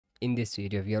In this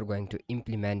video, we are going to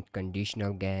implement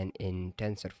conditional GAN in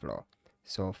TensorFlow.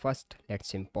 So first,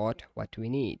 let's import what we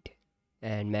need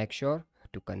and make sure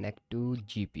to connect to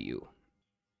GPU.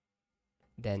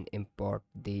 Then import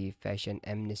the fashion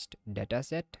MNIST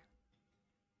dataset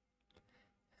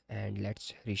and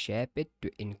let's reshape it to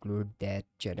include that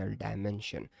channel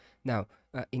dimension. Now,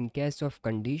 in case of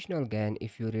conditional GAN,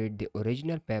 if you read the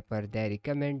original paper, they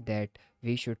recommend that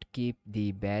we should keep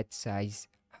the batch size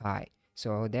high.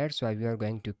 So that's why we are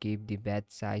going to keep the batch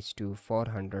size to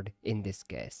 400 in this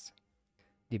case.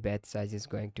 The batch size is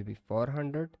going to be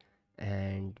 400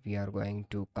 and we are going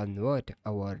to convert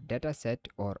our dataset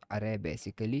or array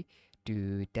basically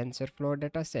to TensorFlow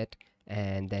dataset,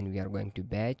 and then we are going to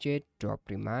batch it, drop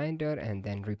reminder, and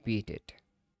then repeat it.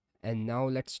 And now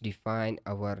let's define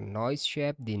our noise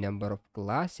shape, the number of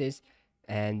classes,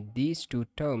 and these two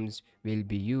terms will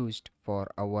be used for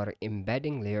our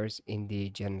embedding layers in the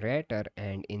generator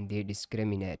and in the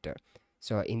discriminator.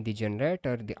 So in the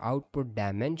generator, the output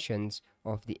dimensions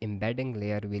of the embedding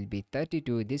layer will be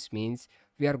 32. This means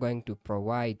we are going to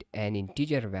provide an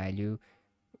integer value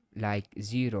like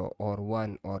 0 or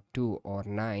 1 or 2 or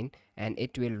 9, and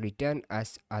it will return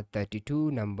us a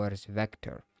 32 numbers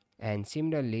vector. And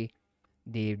similarly,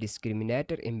 the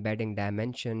discriminator embedding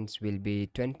dimensions will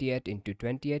be 28 into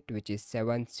 28, which is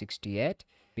 768,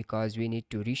 because we need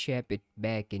to reshape it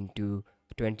back into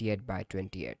 28 by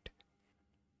 28.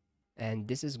 And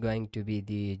this is going to be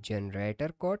the generator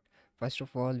code. First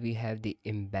of all, we have the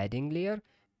embedding layer.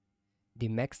 The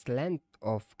max length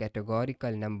of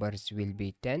categorical numbers will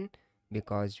be 10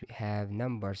 because we have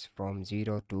numbers from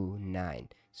 0 to 9.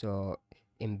 So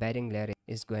embedding layer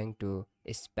is going to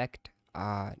expect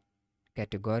a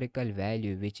categorical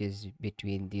value which is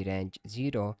between the range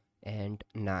 0 and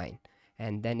 9,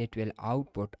 and then it will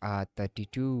output a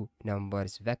 32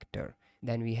 numbers vector.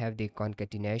 Then we have the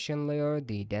concatenation layer,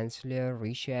 the dense layer,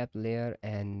 reshape layer,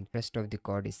 and rest of the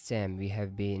code is same. We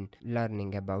have been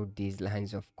learning about these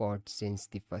lines of code since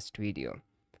the first video.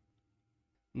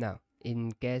 Now,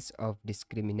 in case of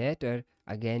discriminator,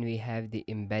 again we have the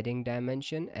embedding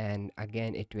dimension, and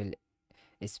again it will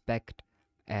expect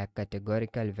a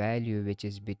categorical value which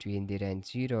is between the range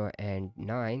 0 and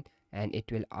 9, and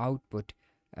it will output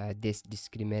this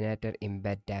discriminator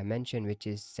embed dimension which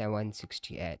is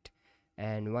 768.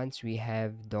 And once we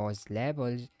have those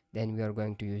labels, then we are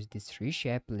going to use this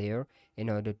reshape layer in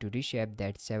order to reshape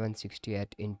that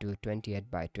 768 into 28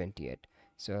 by 28.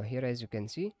 So here, as you can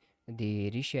see,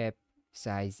 the reshape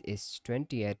size is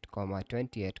 28,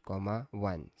 28,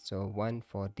 1. So 1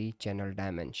 for the channel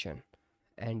dimension.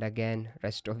 And again,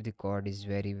 rest of the code is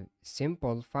very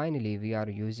simple. Finally, we are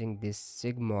using this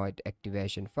sigmoid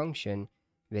activation function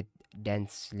with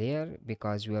dense layer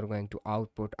because we are going to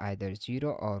output either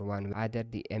 0 or 1. Either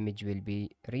the image will be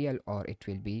real or it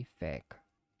will be fake.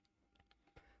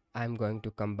 I'm going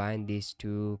to combine these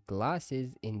two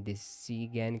classes in this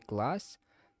CGAN class.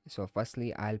 So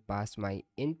firstly, I'll pass my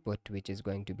input, which is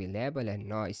going to be label and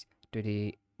noise, to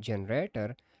the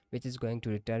generator, which is going to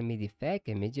return me the fake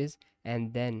images,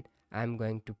 and then I'm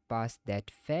going to pass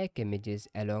that fake images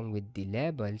along with the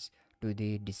labels to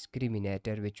the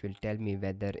discriminator, which will tell me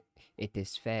whether it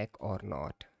is fake or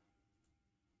not.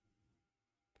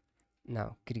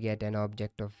 Now create an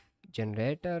object of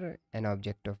generator, an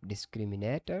object of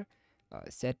discriminator,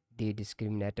 set the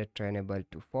discriminator trainable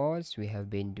to false. We have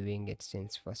been doing it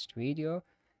since first video.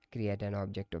 Create an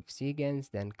object of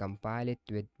CGANs, then compile it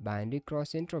with binary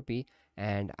cross entropy,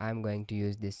 and I'm going to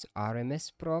use this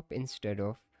RMS prop instead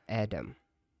of Adam.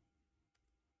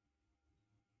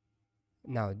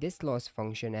 Now this loss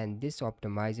function and this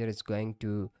optimizer is going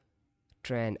to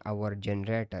train our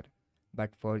generator, but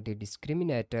for the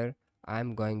discriminator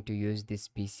I'm going to use this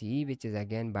BCE, which is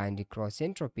again binary cross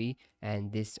entropy,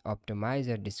 and this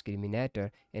optimizer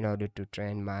discriminator in order to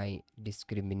train my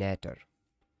discriminator.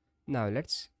 Now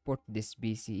let's put this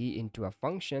BCE into a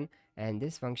function, and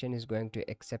this function is going to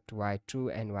accept y true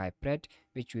and y pred,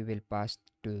 which we will pass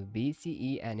to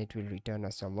BCE, and it will return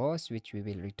us a loss which we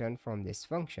will return from this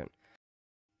function.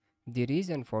 The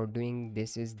reason for doing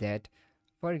this is that,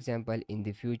 for example, in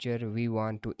the future we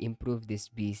want to improve this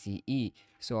BCE,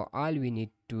 so all we need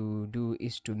to do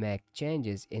is to make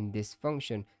changes in this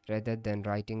function rather than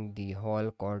writing the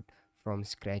whole code from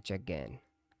scratch again.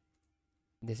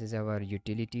 This is our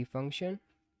utility function.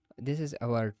 This is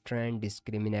our train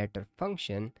discriminator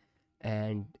function,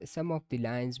 and some of the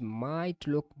lines might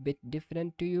look bit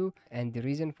different to you, and the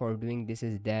reason for doing this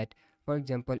is that For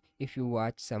example, if you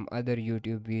watch some other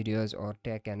YouTube videos or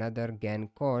take another GAN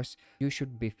course, you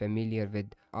should be familiar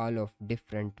with all of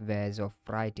different ways of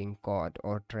writing code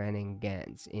or training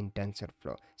GANs in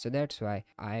TensorFlow. So that's why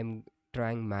I'm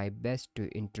trying my best to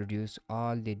introduce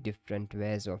all the different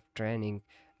ways of training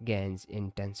GANs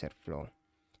in TensorFlow,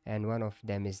 and one of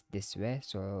them is this way.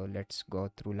 So let's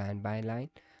go through line by line.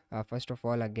 First of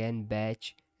all, again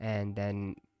batch, and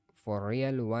then for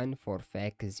real 1, for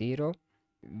fake 0,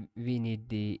 we need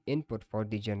the input for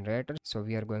the generator, so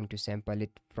we are going to sample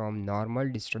it from normal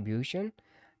distribution.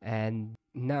 And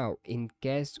now in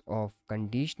case of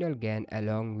conditional gain,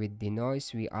 along with the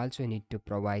noise, we also need to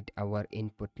provide our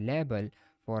input label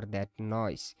for that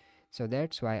noise. So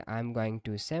that's why I'm going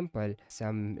to sample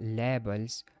some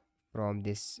labels from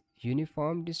this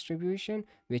uniform distribution,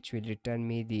 which will return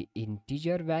me the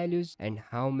integer values and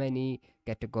how many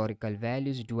categorical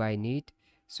values do I need.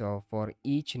 So for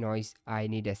each noise I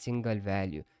need a single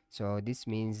value, so this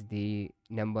means the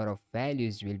number of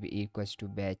values will be equals to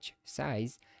batch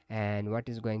size. And what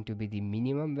is going to be the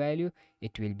minimum value?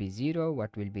 It will be 0.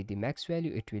 What will be the max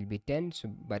value? It will be 10. So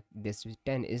but this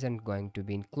 10 isn't going to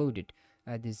be included.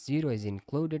 This 0 is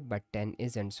included but 10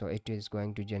 isn't, so it is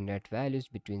going to generate values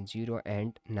between 0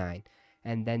 and 9.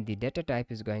 And then the data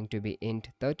type is going to be int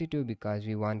 32 because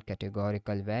we want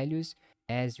categorical values,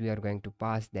 as we are going to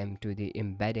pass them to the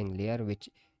embedding layer, which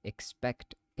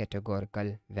expect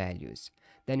categorical values.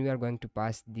 Then we are going to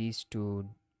pass these to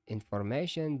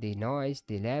information, the noise,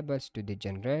 the labels, to the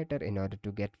generator in order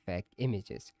to get fake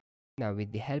images. Now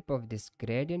with the help of this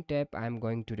gradient tab, I am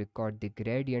going to record the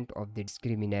gradient of the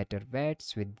discriminator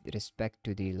weights with respect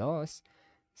to the loss.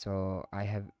 So I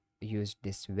have used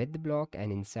this width block,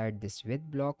 and inside this width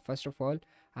block, first of all,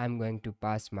 I'm going to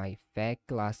pass my fake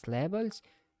class labels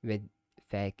with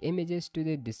fake images to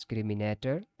the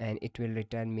discriminator, and it will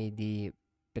return me the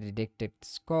predicted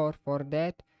score for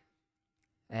that.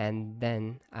 And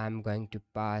then I'm going to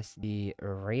pass the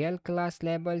real class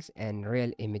labels and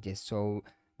real images. So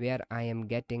where I am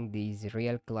getting these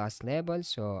real class labels,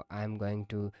 so I'm going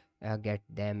to get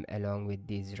them along with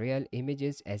these real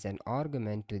images as an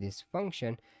argument to this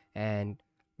function. And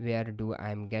where do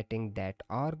I'm getting that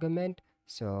argument?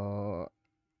 So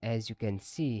as you can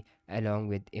see, along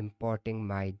with importing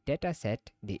my dataset,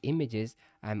 the images,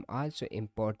 I'm also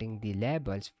importing the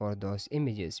labels for those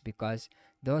images, because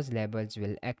those labels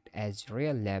will act as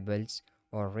real labels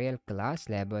or real class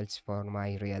labels for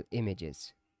my real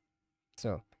images.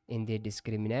 So in the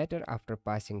discriminator, after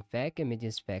passing fake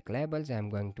images, fake labels, I'm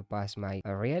going to pass my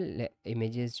real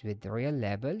images with real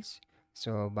labels.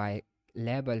 So by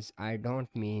labels, I don't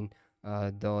mean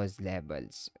those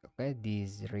labels, okay,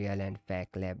 these real and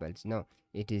fake labels. No,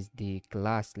 it is the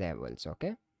class labels,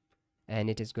 okay. And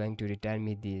it is going to return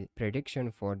me the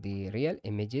prediction for the real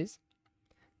images.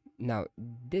 Now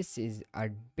this is a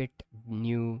bit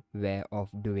new way of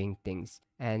doing things,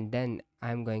 and then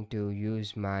I'm going to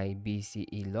use my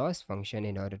BCE loss function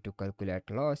in order to calculate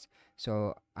loss.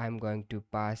 So I'm going to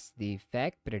pass the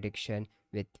fake prediction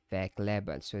with fake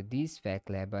labels. So these fake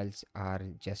labels are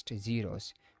just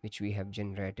zeros, which we have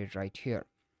generated right here,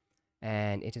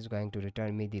 and it is going to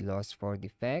return me the loss for the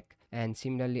fake. And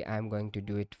similarly, I'm going to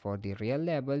do it for the real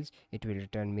labels. It will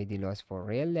return me the loss for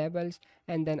real labels,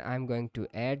 and then I'm going to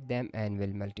add them and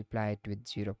will multiply it with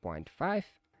 0.5,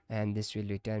 and this will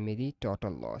return me the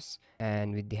total loss.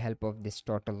 And with the help of this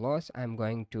total loss, I'm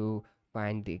going to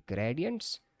find the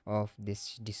gradients of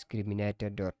this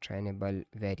discriminator.trainable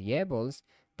variables.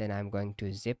 Then I'm going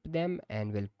to zip them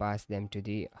and will pass them to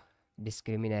the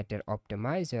discriminator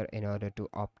optimizer in order to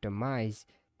optimize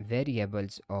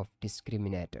variables of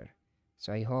discriminator.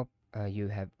 So I hope you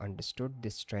have understood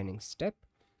this training step.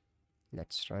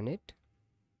 Let's run it.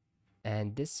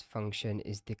 And this function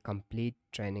is the complete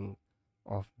training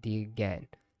of the GAN.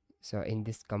 So in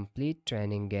this complete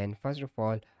training GAN, first of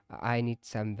all, I need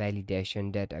some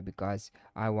validation data because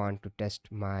I want to test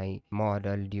my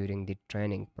model during the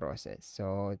training process.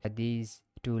 So these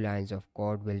two lines of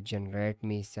code will generate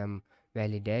me some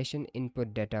validation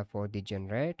input data for the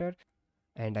generator.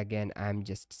 And again, I'm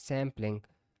just sampling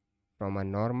from a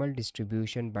normal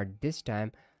distribution, but this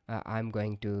time I'm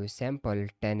going to sample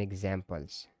 10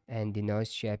 examples, and the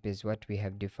noise shape is what we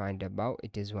have defined above.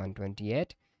 It is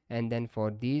 128. And then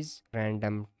for these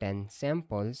random 10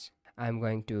 samples, I'm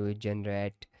going to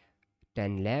generate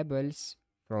 10 labels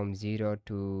from 0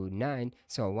 to 9.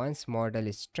 So once model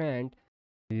is trained,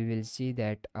 we will see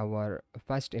that our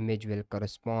first image will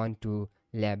correspond to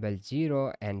label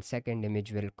 0 and second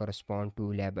image will correspond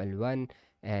to label 1,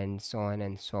 and so on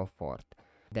and so forth.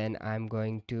 Then I'm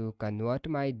going to convert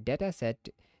my dataset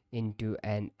into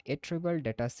an iterable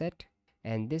dataset,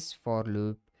 and this for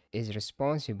loop is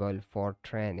responsible for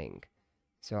training.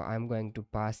 So I'm going to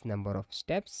pass number of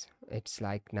steps. It's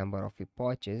like number of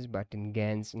epochs, but in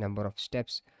GANs number of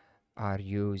steps are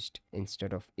used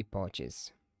instead of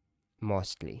epochs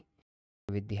mostly.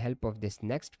 With the help of this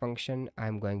next function,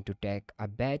 I'm going to take a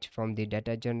batch from the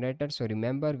data generator. So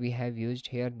remember, we have used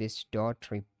here this dot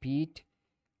repeat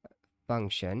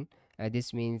function.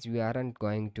 This means we aren't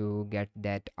going to get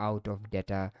that out of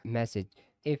data message.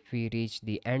 If we reach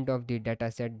the end of the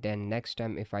dataset, then next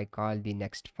time if I call the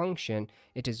next function,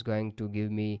 it is going to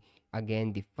give me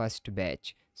again the first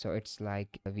batch. So it's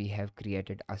like we have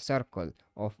created a circle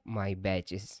of my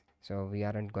batches, so we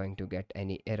aren't going to get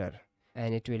any error,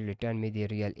 and it will return me the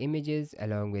real images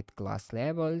along with class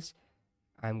labels.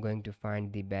 I'm going to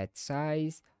find the batch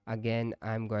size. Again,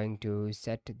 I'm going to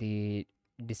set the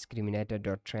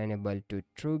discriminator.trainable to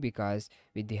true, because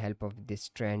with the help of this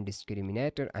train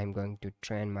discriminator, I'm going to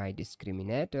train my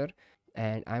discriminator,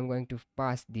 and I'm going to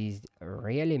pass these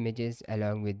real images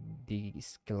along with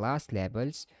these class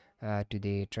labels to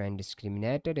the train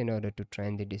discriminator. In order to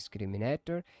train the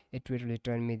discriminator, it will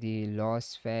return me the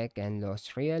loss fake and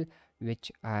loss real,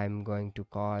 which I'm going to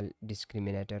call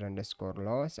discriminator underscore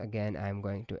loss. Again, I'm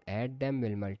going to add them,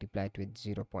 will multiply it with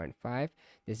 0.5.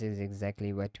 This is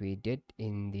exactly what we did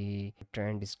in the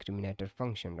train discriminator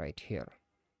function right here.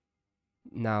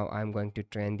 Now I'm going to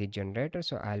train the generator,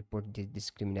 so I'll put the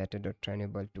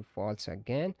discriminator.trainable to false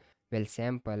again. We'll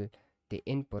sample the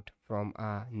input from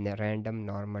a random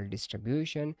normal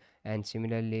distribution, and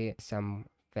similarly some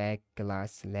fake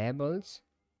class labels,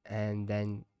 and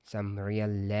then some real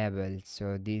labels.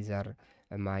 So these are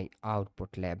my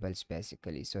output labels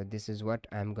basically. So this is what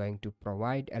I'm going to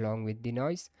provide along with the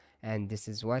noise, and this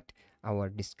is what our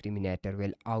discriminator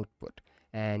will output.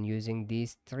 And using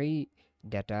these three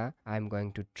data, I'm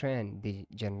going to train the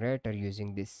generator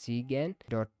using this CGAN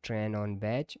dot train on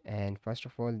batch. And first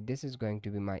of all, this is going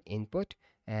to be my input,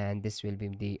 and this will be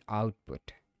the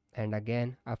output. And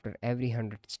again, after every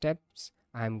 100 steps,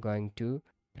 I'm going to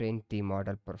print the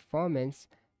model performance.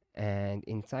 And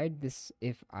inside this,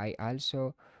 if I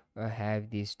also have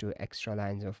these two extra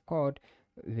lines of code,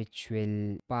 which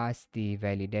will pass the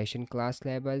validation class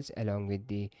labels along with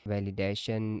the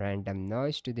validation random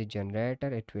noise to the generator,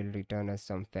 it will return us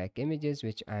some fake images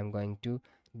which I'm going to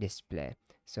display.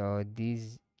 So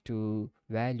these two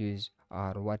values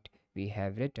are what we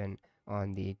have written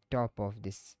on the top of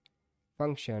this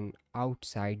function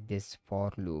outside this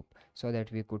for loop, so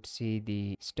that we could see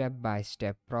the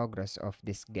step-by-step progress of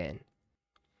this GAN.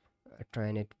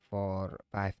 Train it for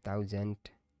 5000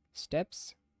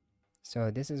 steps.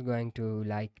 So this is going to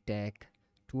like take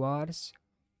 2 hours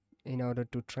in order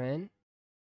to train.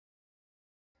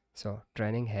 So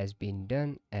training has been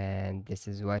done, and this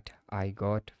is what I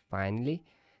got finally.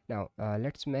 Now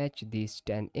let's match these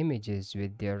 10 images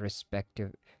with their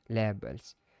respective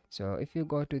labels. So if you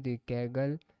go to the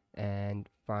Kaggle and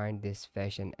find this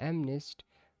fashion amnest,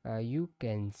 you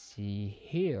can see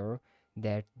here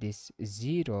that this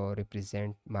 0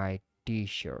 represent my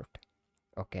t-shirt.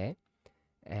 Okay,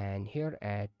 and here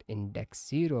at index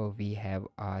 0 we have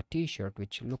a t-shirt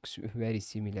which looks very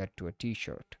similar to a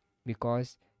t-shirt,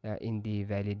 because in the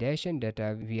validation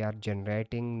data we are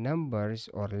generating numbers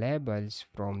or labels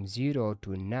from 0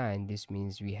 to 9. This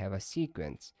means we have a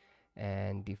sequence,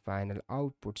 and the final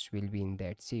outputs will be in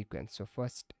that sequence. So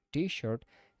first t-shirt,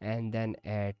 and then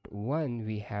at 1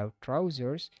 we have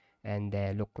trousers, and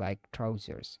they look like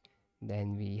trousers.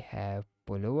 Then we have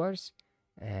pullovers,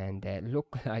 and they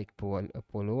look like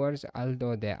pullovers,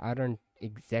 although they aren't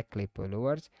exactly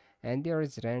pullovers. And there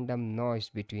is random noise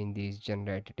between these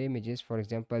generated images. For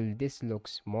example, this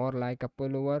looks more like a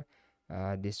pullover,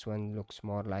 this one looks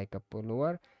more like a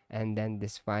pullover, and then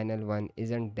this final one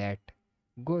isn't that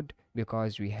good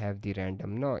because we have the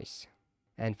random noise.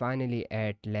 And finally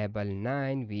at label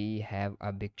 9 we have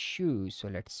a big shoe. So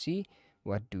let's see,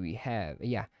 what do we have?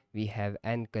 Yeah, we have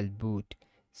ankle boot,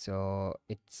 so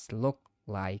it's look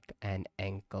like an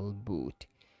ankle boot.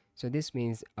 So this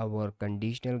means our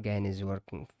conditional GAN is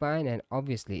working fine. And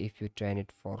obviously if you train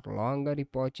it for longer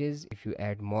epochs, if you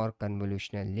add more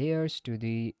convolutional layers to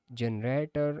the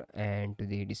generator and to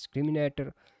the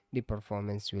discriminator, the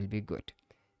performance will be good.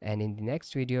 And in the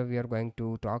next video we are going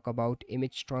to talk about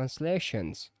image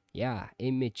translations. Yeah,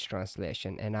 image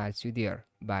translation, and I'll see you there.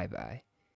 Bye bye.